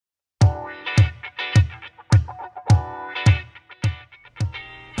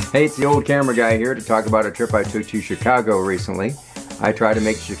Hey, it's the old camera guy here to talk about a trip I took to Chicago recently. I try to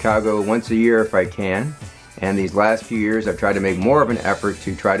make Chicago once a year if I can, and these last few years I've tried to make more of an effort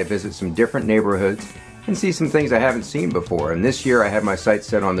to try to visit some different neighborhoods and see some things I haven't seen before. And this year I had my sights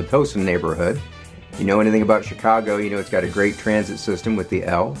set on the Pilsen neighborhood. If you know anything about Chicago, you know it's got a great transit system with the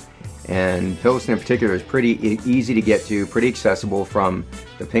L. And Pilsen in particular is pretty easy to get to, pretty accessible from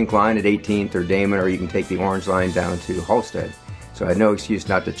the Pink Line at 18th or Damon, or you can take the Orange Line down to Halsted. So I had no excuse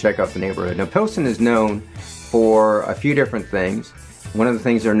not to check out the neighborhood. Now Pilsen is known for a few different things. One of the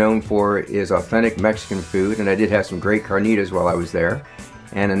things they're known for is authentic Mexican food, and I did have some great carnitas while I was there.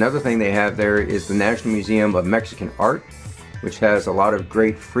 And another thing they have there is the National Museum of Mexican Art, which has a lot of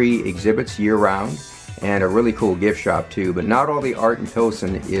great free exhibits year-round, and a really cool gift shop too. But not all the art in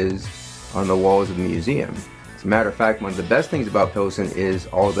Pilsen is on the walls of the museum. As a matter of fact, one of the best things about Pilsen is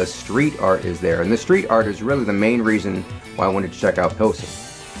all the street art is there. And the street art is really the main reason why I wanted to check out Pilsen.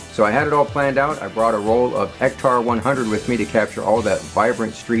 So I had it all planned out. I brought a roll of Ektar 100 with me to capture all that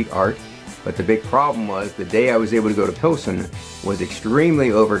vibrant street art. But the big problem was the day I was able to go to Pilsen was extremely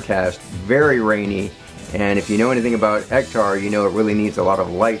overcast, very rainy. And if you know anything about Ektar, you know it really needs a lot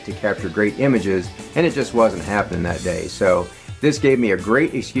of light to capture great images, and it just wasn't happening that day. So this gave me a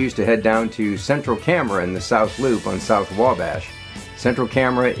great excuse to head down to Central Camera in the South Loop on South Wabash. Central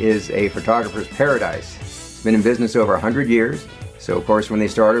Camera is a photographer's paradise. It's been in business over 100 years. So of course when they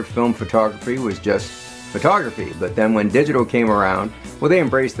started, film photography was just photography. But then when digital came around, well, they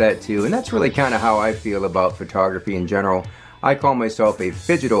embraced that too. And that's really kind of how I feel about photography in general. I call myself a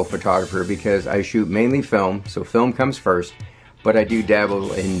phygital photographer because I shoot mainly film, so film comes first, but I do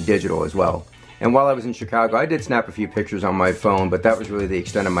dabble in digital as well. And while I was in Chicago, I did snap a few pictures on my phone, but that was really the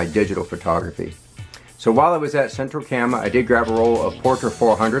extent of my digital photography. So while I was at Central Camera, I did grab a roll of Portra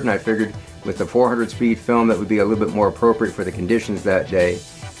 400, and I figured with the 400 speed film that would be a little bit more appropriate for the conditions that day.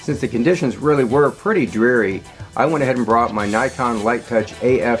 Since the conditions really were pretty dreary, I went ahead and brought my Nikon Lite Touch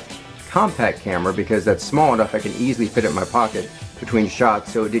AF compact camera because that's small enough I can easily fit it in my pocket between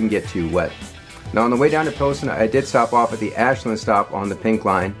shots so it didn't get too wet. Now on the way down to Pilsen, I did stop off at the Ashland stop on the Pink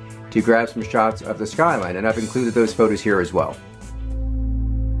Line to grab some shots of the skyline, and I've included those photos here as well.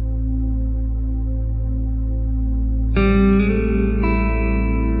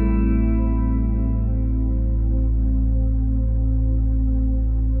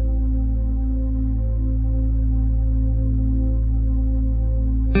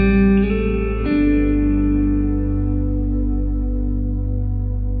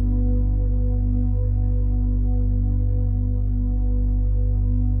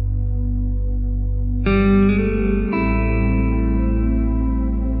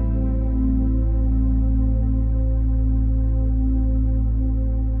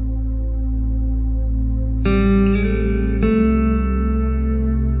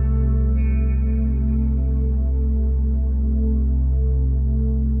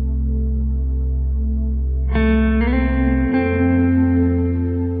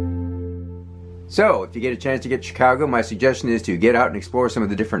 So, if you get a chance to get to Chicago, my suggestion is to get out and explore some of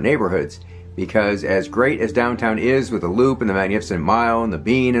the different neighborhoods. Because as great as downtown is with the Loop and the Magnificent Mile and the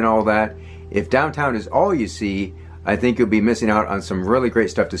Bean and all that, if downtown is all you see, I think you'll be missing out on some really great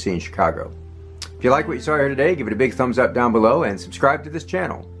stuff to see in Chicago. If you like what you saw here today, give it a big thumbs up down below and subscribe to this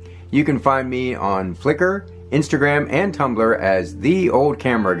channel. You can find me on Flickr, Instagram, and Tumblr as The Old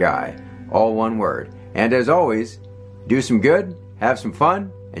Camera Guy, all one word. And as always, do some good, have some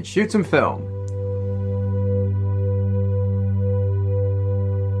fun, and shoot some film.